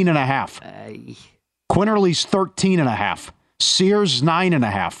 17.5. Quinterly's 13.5. Sears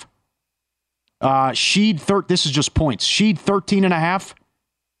 9.5. Sheed, this is just points. Sheed 13.5.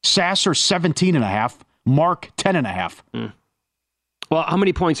 Sasser 17.5. Mark 10.5. Well, how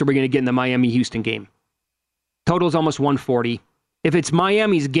many points are we going to get in the Miami-Houston game? Total's almost 140. If it's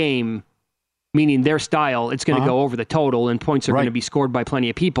Miami's game, meaning their style, it's going to go over the total, and points are going to be scored by plenty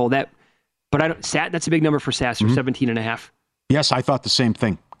of people. That's a big number for Sasser, 17.5. Yes, I thought the same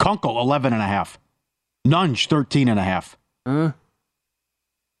thing. Kunkel, 11.5. Nunge, 13.5.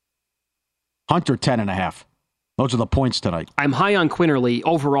 Hunter, 10.5. Those are the points tonight. I'm high on Quinterly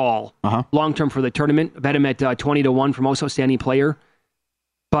overall, long-term for the tournament. Bet him at 20-1 for most outstanding player.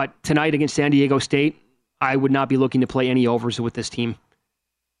 But tonight against San Diego State, I would not be looking to play any overs with this team.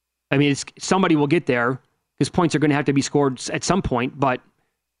 I mean, somebody will get there because points are going to have to be scored at some point. But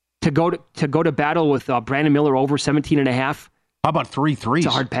to go to battle with Brandon Miller over 17.5. How about 3 threes?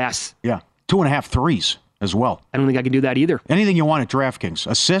 It's a hard pass. Yeah, 2.5 threes as well. I don't think I can do that either. Anything you want at DraftKings: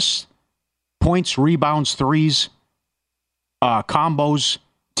 assists, points, rebounds, threes, combos,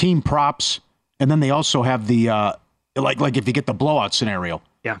 team props, and then they also have the like if you get the blowout scenario.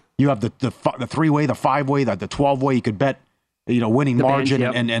 Yeah, you have the 3-way, the 5-way, the 12-way. You could bet, winning the margin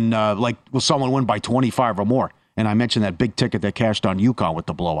and will someone win by 25 or more? And I mentioned that big ticket that cashed on UConn with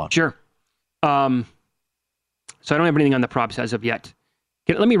the blowout. Sure. So I don't have anything on the props as of yet.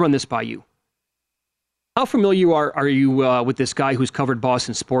 Let me run this by you. How familiar are you with this guy who's covered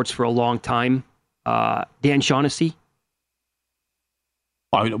Boston sports for a long time? Dan Shaughnessy?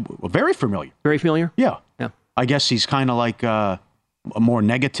 Very familiar. Very familiar? Yeah. Yeah. I guess he's kind of like more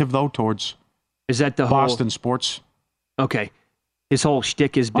negative, though, towards Is that the Boston sports. Okay. His whole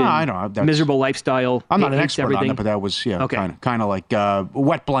shtick has been I don't know, miserable lifestyle. I'm not an hates expert everything. on it, but that was, Okay. kind of like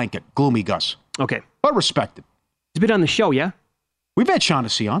wet blanket, gloomy Gus. Okay. But respected. He's been on the show, yeah? We've had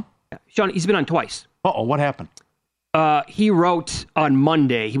Shaughnessy on. Yeah. Sean, he's been on twice. Uh-oh, what happened? He wrote on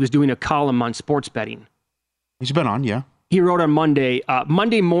Monday, he was doing a column on sports betting. He's been on, yeah. He wrote on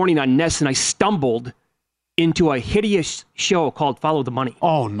Monday morning on Ness, and I stumbled into a hideous show called Follow the Money.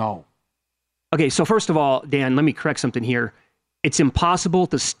 Oh, no. Okay, so first of all, Dan, let me correct something here. It's impossible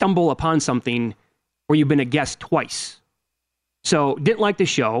to stumble upon something where you've been a guest twice. So, didn't like the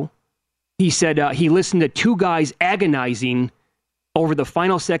show. He said he listened to two guys agonizing over the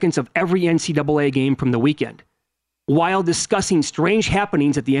final seconds of every NCAA game from the weekend, while discussing strange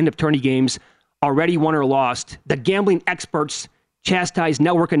happenings at the end of tourney games already won or lost. The gambling experts chastised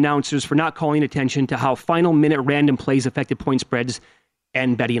network announcers for not calling attention to how final minute random plays affected point spreads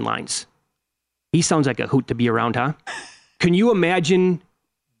and betting lines. He sounds like a hoot to be around, huh? Can you imagine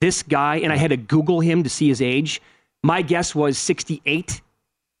this guy? And I had to Google him to see his age. My guess was 68.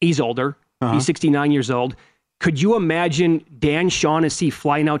 He's older. Uh-huh. He's 69 years old. Could you imagine Dan Shaughnessy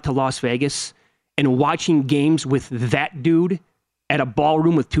flying out to Las Vegas and watching games with that dude at a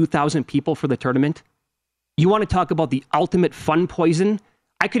ballroom with 2,000 people for the tournament? You want to talk about the ultimate fun poison?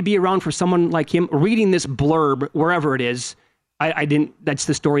 I could be around for someone like him reading this blurb wherever it is. I didn't, that's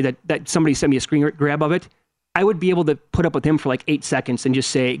the story that somebody sent me a screen grab of it. I would be able to put up with him for like 8 seconds and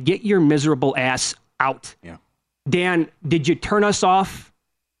just say, get your miserable ass out. Yeah. Dan, did you turn us off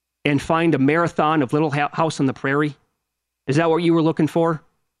and find a marathon of Little House on the Prairie? Is that what you were looking for?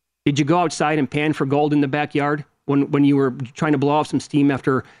 Did you go outside and pan for gold in the backyard when you were trying to blow off some steam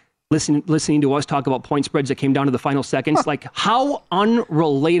after listening to us talk about point spreads that came down to the final seconds? Like, how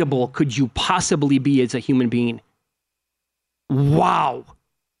unrelatable could you possibly be as a human being? Wow.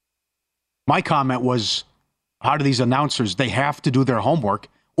 My comment was, how do these announcers, they have to do their homework,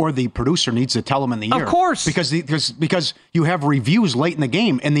 or the producer needs to tell them in the ear. Of course. Because you have reviews late in the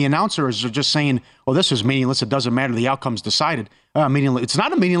game, and the announcers are just saying, oh, this is meaningless. It doesn't matter. The outcome's decided. Meaningless. It's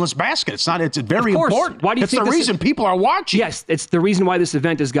not a meaningless basket. It's very important. Why do you think the reason people are watching. Yes, it's the reason why this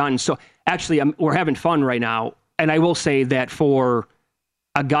event has gotten so... Actually, we're having fun right now, and I will say that for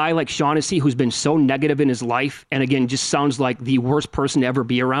a guy like Shaughnessy, who's been so negative in his life, and again, just sounds like the worst person to ever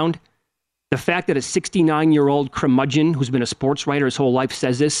be around, the fact that a 69-year-old curmudgeon who's been a sports writer his whole life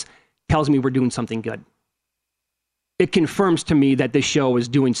says this tells me we're doing something good. It confirms to me that this show is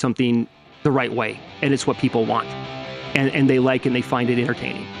doing something the right way, and it's what people want, and they like and they find it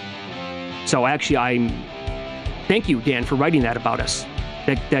entertaining. So actually, thank you, Dan, for writing that about us.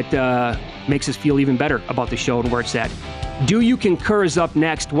 That makes us feel even better about the show and where it's at. Do You Concur is up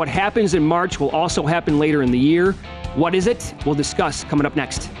next. What happens in March will also happen later in the year. What is it? We'll discuss coming up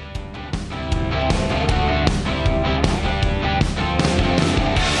next.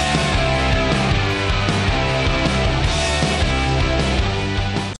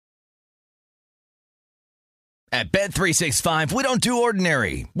 At Bet365, we don't do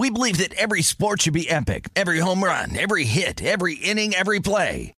ordinary. We believe that every sport should be epic. Every home run, every hit, every inning, every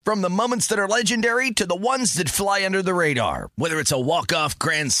play. From the moments that are legendary to the ones that fly under the radar. Whether it's a walk-off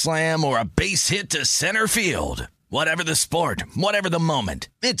grand slam or a base hit to center field. Whatever the sport, whatever the moment.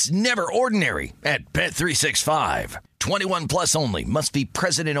 It's never ordinary at Bet365. 21 plus only. Must be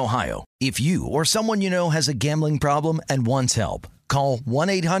present in Ohio. If you or someone you know has a gambling problem and wants help, call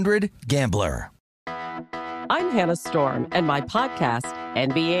 1-800-GAMBLER. I'm Hannah Storm, and my podcast,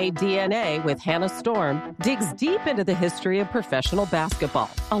 NBA DNA with Hannah Storm, digs deep into the history of professional basketball,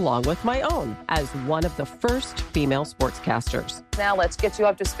 along with my own, as one of the first female sportscasters. Now let's get you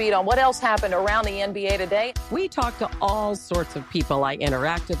up to speed on what else happened around the NBA today. We talked to all sorts of people I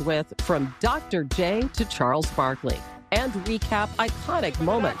interacted with, from Dr. J to Charles Barkley, and recap iconic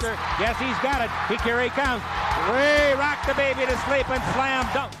moments. Yes, he's got it. Here he comes. Way rock the baby to sleep and slam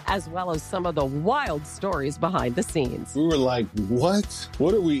dunk. As well as some of the wild stories behind the scenes. We were like, what?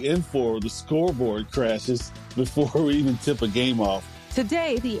 What are we in for? The scoreboard crashes before we even tip a game off.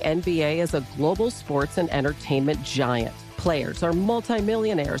 Today, the NBA is a global sports and entertainment giant. Players are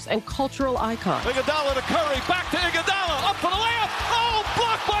multimillionaires and cultural icons. Iguodala to Curry, back to Iguodala, up for the layup. Oh,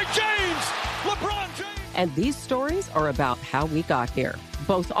 blocked by James. LeBron James. And these stories are about how we got here,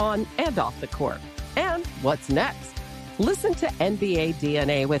 both on and off the court. And what's next? Listen to NBA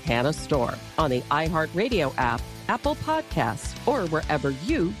DNA with Hannah Storm on the iHeartRadio app, Apple Podcasts, or wherever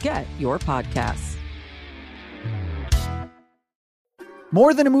you get your podcasts.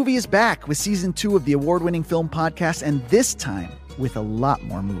 More Than a Movie is back with Season 2 of the award-winning film podcast, and this time with a lot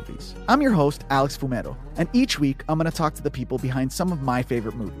more movies. I'm your host, Alex Fumero, and each week I'm going to talk to the people behind some of my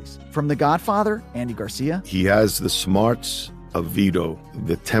favorite movies. From The Godfather, Andy Garcia. He has the smarts of Vito,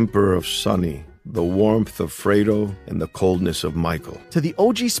 the temper of Sonny, the warmth of Fredo, and the coldness of Michael. To the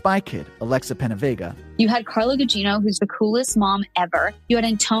OG Spy Kid, Alexa Penavega. You had Carla Gugino, who's the coolest mom ever. You had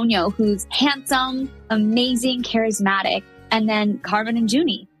Antonio, who's handsome, amazing, charismatic. And then Carmen and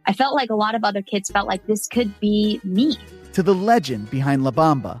Junie. I felt like a lot of other kids felt like this could be me. To the legend behind La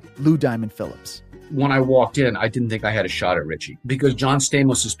Bamba, Lou Diamond Phillips. When I walked in, I didn't think I had a shot at Richie because John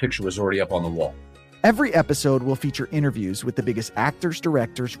Stamos' picture was already up on the wall. Every episode will feature interviews with the biggest actors,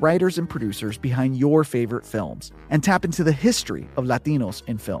 directors, writers, and producers behind your favorite films and tap into the history of Latinos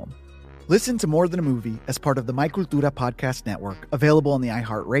in film. Listen to More Than a Movie as part of the My Cultura podcast network, available on the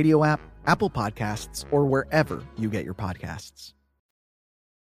iHeartRadio app, Apple Podcasts, or wherever you get your podcasts.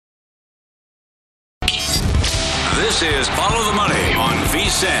 This is Follow the Money on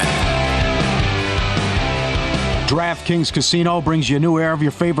VSiN. DraftKings Casino brings you a new era of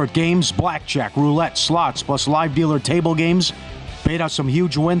your favorite games: blackjack, roulette, slots, plus live dealer table games. Paid out some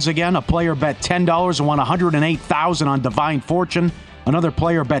huge wins again. A player bet $10 and won $108,000 on Divine Fortune. Another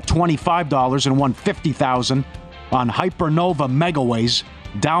player bet $25 and won $50,000 on Hypernova Megaways.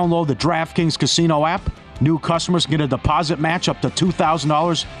 Download the DraftKings Casino app. New customers get a deposit match up to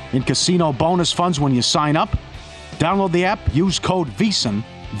 $2,000 in casino bonus funds when you sign up. Download the app. Use code VSiN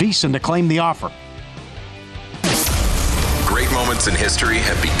to claim the offer. Great moments in history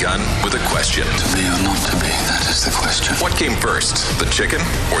have begun with a question. To be or not to be, that is the question. What came first, the chicken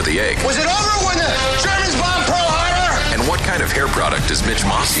or the egg? Was it over when the Germans bombed Pearl Harbor? And what kind of hair product does Mitch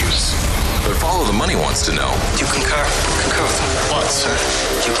Moss use? But Follow the Money wants to know. Do you concur? Concur with what, sir?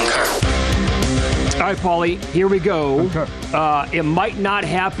 Do you concur? All right, Paulie, here we go. It might not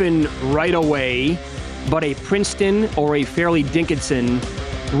happen right away, but a Princeton or a Fairleigh Dickinson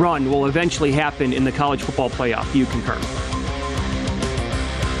run will eventually happen in the college football playoff. Do you concur?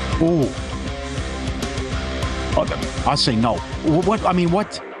 Ooh. I'll say no. What? I mean,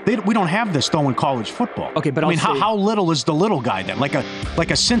 what? We don't have this though in college football. Okay, but how little is the little guy then? Like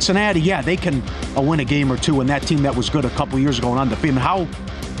a Cincinnati, yeah, they can win a game or two, and that team that was good a couple of years ago and undefeated.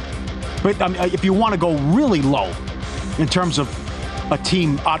 But if you want to go really low in terms of a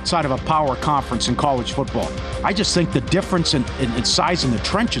team outside of a power conference in college football, I just think the difference in size in the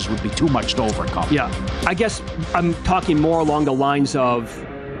trenches would be too much to overcome. Yeah, I guess I'm talking more along the lines of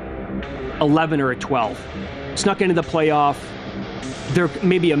 11 or a 12. Snuck into the playoff. They're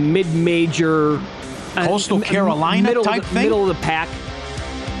maybe a mid-major, Coastal Carolina type thing, middle of the pack.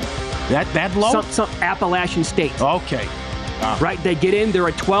 That low? Some Appalachian State. Okay. Right, they get in. They're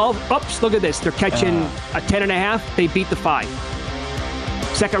at 12. Oops, look at this. They're catching a 10.5. They beat the 5.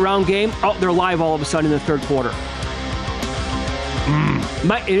 Second round game. Oh, they're live all of a sudden in the third quarter.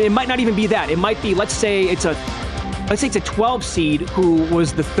 It might not even be that. It might be. Let's say it's a 12 seed who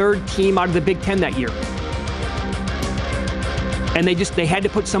was the third team out of the Big Ten that year. And they had to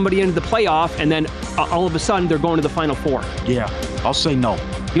put somebody into the playoff, and then all of a sudden they're going to the Final Four. Yeah, I'll say no.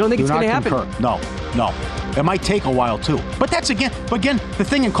 You don't think it's going to happen? No. It might take a while too. But that's again, the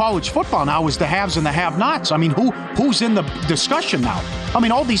thing in college football now is the haves and the have-nots. I mean, who's in the discussion now? I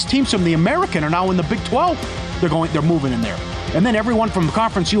mean, all these teams from the American are now in the Big 12. They're moving in there. And then everyone from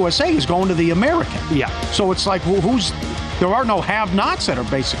Conference USA is going to the American. Yeah. So it's like, there are no have-nots that are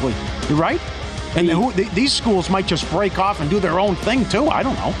basically, right? And these schools might just break off and do their own thing too. I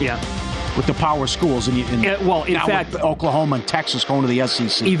don't know. Yeah. With the power schools in fact, with Oklahoma and Texas going to the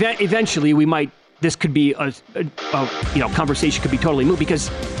SEC. Eventually, this could be a conversation could be totally moot because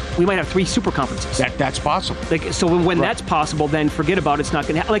we might have 3 super conferences. That's possible. So when that's possible, then forget about it. It's not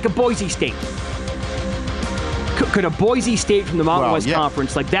going to happen. Like a Boise State. Could a Boise State from the Mountain West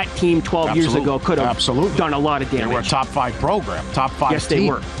Conference, like that team 12 years ago, could have done a lot of damage? They were a top 5 program, top 5 yes, team. They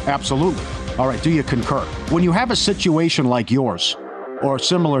were. Absolutely. All right, do you concur? When you have a situation like yours, or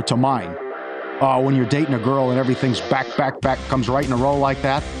similar to mine, when you're dating a girl and everything's back, comes right in a row like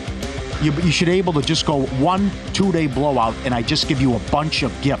that, you should be able to just go 1-2 day blowout, and I just give you a bunch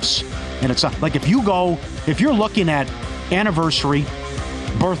of gifts. And it's like if you're looking at anniversary,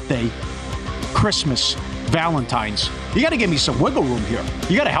 birthday, Christmas, Valentine's, you got to give me some wiggle room here.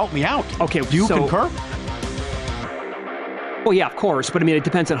 You got to help me out. Okay, do you concur? Well, yeah, of course, but I mean, it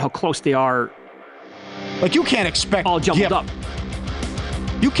depends on how close they are. Like you can't expect all jumbled up.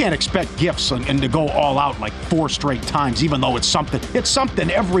 You can't expect gifts and to go all out like 4 straight times, even though it's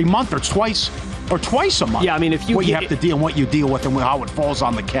something every month or twice a month. Yeah, I mean, what you have to deal and what you deal with and how it falls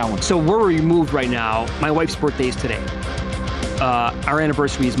on the calendar. So we're removed right now. My wife's birthday is today. our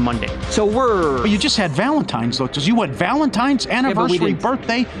anniversary is Monday. So But you just had Valentine's, though. Because you went Valentine's, anniversary,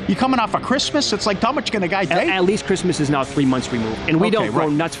 birthday. You coming off of Christmas? It's like, how much can a guy take? At least Christmas is now 3 months removed. And we don't go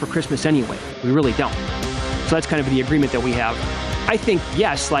nuts for Christmas anyway. We really don't. So that's kind of the agreement that we have. I think,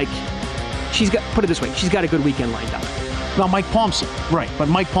 yes, like, put it this way, she's got a good weekend lined up. Well, Mike Palm said, right. But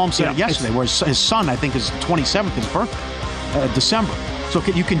Mike Palm said it yesterday, where his son, I think, is 27th, his birthday, December. So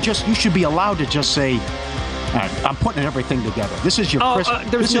you should be allowed to just say, I'm putting everything together. This is your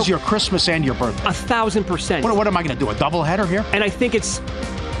is your Christmas and your birthday. 1,000%. What am I going to do? A doubleheader here? And I think this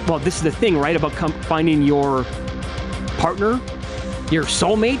is the thing, right? About finding your partner, your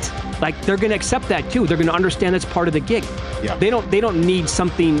soulmate. Like, they're going to accept that too. They're going to understand that's part of the gig. Yeah. They don't need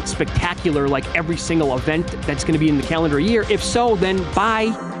something spectacular like every single event that's going to be in the calendar year. If so, then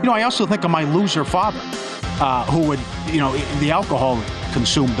bye. I also think of my loser father, who would, the alcohol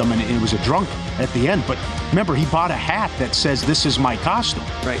consumed him and he was a drunk at the end. But remember, he bought a hat that says, "This is my costume."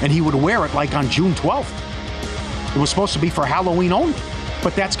 Right. And he would wear it like on June 12th. It was supposed to be for Halloween only.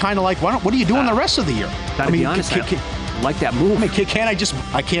 But that's kind of like, what are you doing the rest of the year? Gotta be honest, I like that move.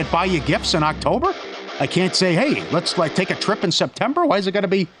 I can't buy you gifts in October? I can't say, hey, let's take a trip in September? Why is it got to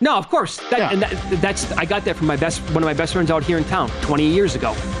be? No, of course. I got that from one of my best friends out here in town 20 years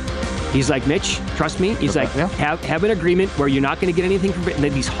ago. He's like, Mitch, trust me. He's like, have an agreement where you're not going to get anything from it.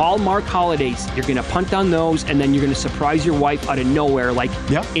 These Hallmark holidays, you're going to punt on those, and then you're going to surprise your wife out of nowhere,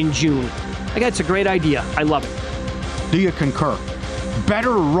 in June. That's a great idea. I love it. Do you concur?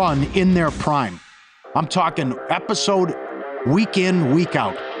 Better run in their prime. I'm talking episode week in, week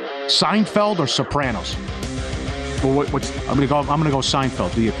out. Seinfeld or Sopranos? Well, I'm gonna go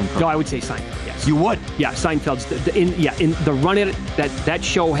Seinfeld. Do you concur? No, I would say Seinfeld. Yes. You would? Yeah, Seinfeld's in the run that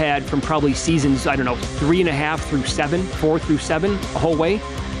show had from probably seasons 3.5 through 7, 4 through 7, the whole way.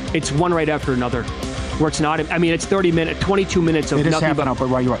 It's one right after another. Where it's not. I mean, it's 22 minutes of it is nothing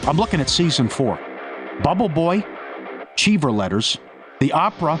but you're right. I'm looking at season 4. Bubble Boy, Cheever Letters, The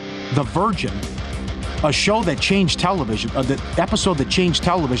Opera, The Virgin. A show that changed television, the episode that changed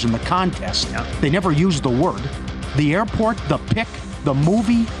television, The Contest. Yeah. They never used the word. The Airport, The Pick, the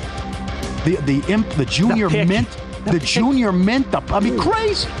movie, the Imp, the Junior Mint, Junior Mint.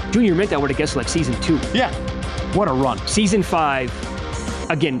 Crazy. Junior Mint, I would have guessed like season 2. Yeah. What a run. Season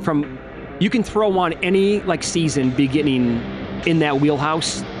 5, again, you can throw on any season beginning in that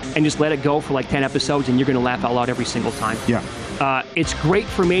wheelhouse and just let it go for 10 episodes and you're going to laugh out loud every single time. Yeah. It's great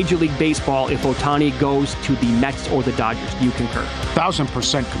for Major League Baseball if Ohtani goes to the Mets or the Dodgers. Do you concur?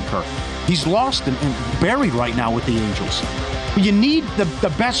 1,000% concur. He's lost and buried right now with the Angels. You need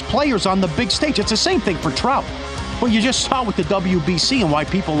the best players on the big stage. It's the same thing for Trout. Well, you just saw with the WBC and why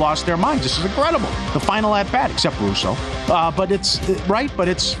people lost their minds. This is incredible. The final at bat, except Russo. But it's right.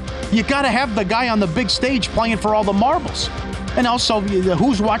 But you got to have the guy on the big stage playing for all the marbles. And also,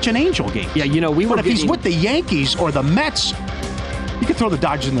 who's watching Angel games? Yeah, if he's with the Yankees or the Mets, you could throw the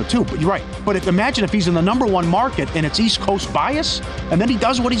Dodgers in there too. But you're right. But imagine if he's in the number one market and it's East Coast bias, and then he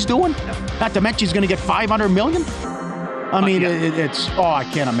does what he's doing. Yeah. Not to mention he's going to get $500 million. I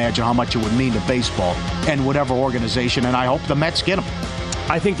can't imagine how much it would mean to baseball and whatever organization. And I hope the Mets get him.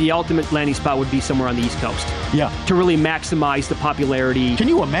 I think the ultimate landing spot would be somewhere on the East Coast. Yeah. To really maximize the popularity. Can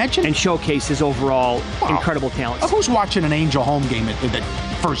you imagine? And showcase his overall incredible talents. Who's watching an Angel home game at the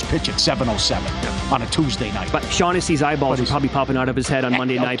first pitch at 7:07 on a Tuesday night? But Shaughnessy's eyeballs are probably popping out of his head on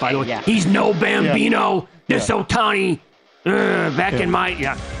Monday night, by the way. Yeah. He's no Bambino. Yeah. This Ohtani. In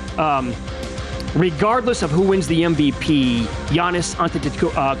my... regardless of who wins the MVP, Giannis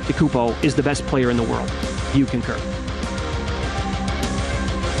Antetokounmpo is the best player in the world. You concur?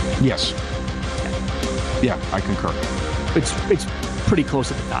 Yes. Yeah, I concur. It's pretty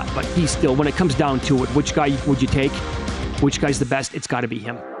close at the top, but he's still, when it comes down to it, which guy would you take? Which guy's the best? It's got to be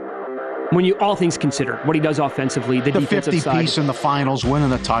him. When all things considered, what he does offensively, the defensive 50 side. piece in the finals, winning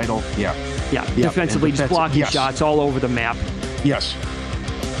the title. Yeah. Defensively, just blocking shots all over the map. Yes.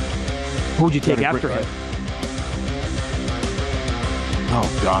 Who would you take after him?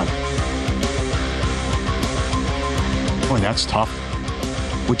 Oh, God. Boy, that's tough.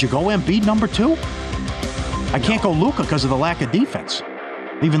 Would you go Embiid number 2? I can't go Luka because of the lack of defense.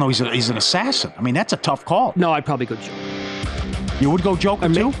 Even though he's an assassin. I mean, that's a tough call. No, I'd probably go Joker. You would go Joker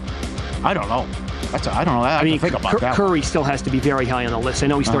too? I don't know. I don't know. I mean, think about that. Curry still has to be very high on the list. I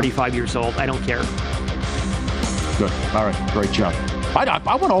know he's 35 years old. I don't care. Good. All right. Great job. I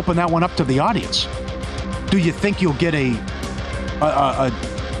want to open that one up to the audience. Do you think you'll get a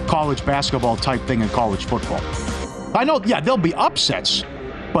college basketball type thing in college football? I know, there'll be upsets,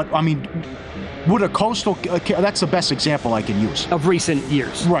 but I mean, would a Coastal, that's the best example I can use. Of recent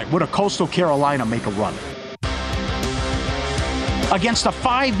years. Right. Would a Coastal Carolina make a run? Against a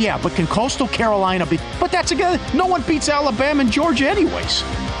 5, yeah, but can Coastal Carolina beat? But that's again, no one beats Alabama and Georgia anyways.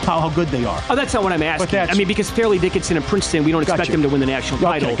 How good they are. Oh, that's not what I'm asking. I mean, because Fairleigh Dickinson and Princeton, we don't expect them to win the national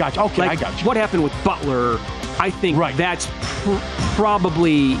title. Okay, gotcha. Okay, I got you. What happened with Butler, I think that's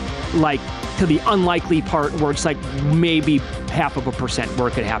probably like to the unlikely part where it's like maybe 0.5% where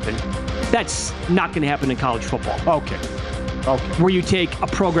it could happen. That's not going to happen in college football. Okay. Where you take a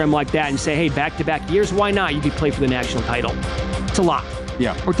program like that and say, hey, back-to-back years, why not? You could play for the national title. It's a lot.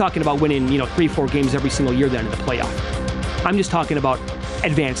 Yeah. We're talking about winning, 3-4 games every single year then in the playoff. I'm just talking about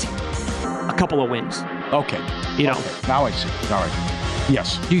advancing. A couple of wins. Okay. Okay. Now I see. All right.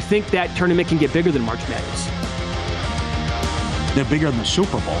 Yes. Do you think that tournament can get bigger than March Madness? They're bigger than the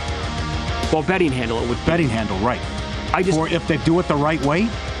Super Bowl. Well, betting handle it would. Betting handle, right. Or if they do it the right way,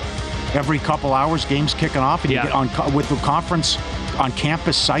 every couple hours, games kicking off, and you get with the conference on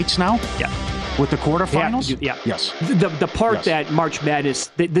campus sites now? Yeah. With the quarterfinals? Yeah. Yes. The part that March Madness,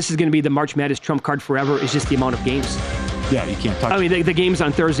 this is going to be the March Madness trump card forever, is just the amount of games. Yeah, you can't touch it. I mean, the games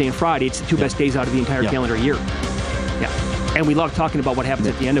on Thursday and Friday, it's the two best days out of the entire calendar year. Yeah. And we love talking about what happens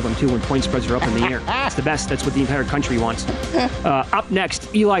at the end of them, too, when point spreads are up in the air. It's the best. That's what the entire country wants. Up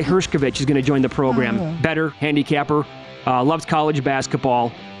next, Eli Hershkovich is going to join the program. Better, handicapper, loves college basketball.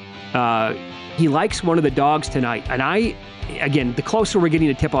 He likes one of the dogs tonight. And again, the closer we're getting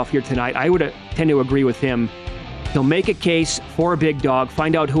to tip-off here tonight, I would tend to agree with him. He'll make a case for a big dog.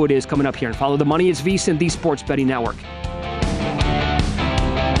 Find out who it is coming up here. And follow the money. It's VSiN, the Sports Betting Network.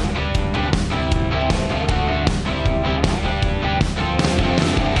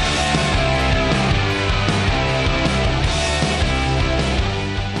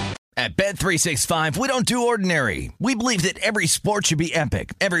 At Bet365, we don't do ordinary. We believe that every sport should be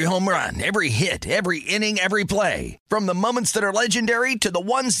epic. Every home run, every hit, every inning, every play. From the moments that are legendary to the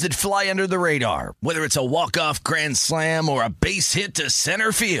ones that fly under the radar. Whether it's a walk-off grand slam or a base hit to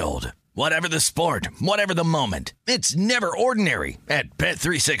center field. Whatever the sport, whatever the moment. It's never ordinary at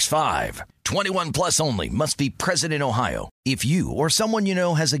Bet365. 21 plus only. Must be present in Ohio. If you or someone you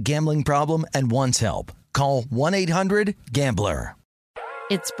know has a gambling problem and wants help, call 1-800-GAMBLER.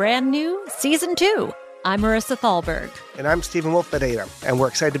 It's brand new, Season 2. I'm Marissa Thalberg. And I'm Stephen Wolf-Ferreira. And we're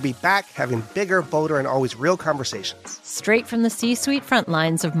excited to be back having bigger, bolder, and always real conversations. Straight from the C-suite front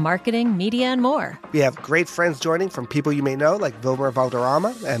lines of marketing, media, and more. We have great friends joining from people you may know, like Vilmer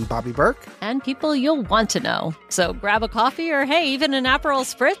Valderrama and Bobby Burke. And people you'll want to know. So grab a coffee or, hey, even an Aperol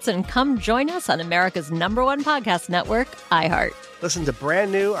Spritz and come join us on America's #1 podcast network, iHeart. Listen to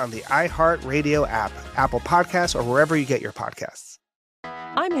brand new on the iHeart Radio app, Apple Podcasts, or wherever you get your podcasts.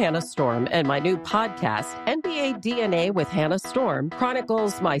 I'm Hannah Storm, and my new podcast, NBA DNA with Hannah Storm,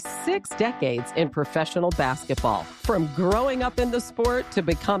 chronicles my 6 decades in professional basketball. From growing up in the sport to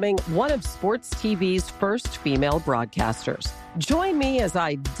becoming one of sports TV's first female broadcasters. Join me as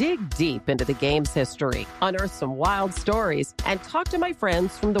I dig deep into the game's history, unearth some wild stories, and talk to my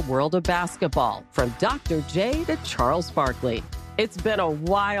friends from the world of basketball, from Dr. J to Charles Barkley. It's been a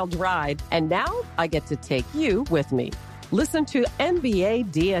wild ride, and now I get to take you with me. Listen to NBA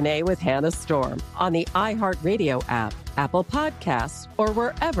DNA with Hannah Storm on the iHeartRadio app, Apple Podcasts, or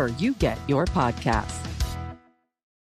wherever you get your podcasts.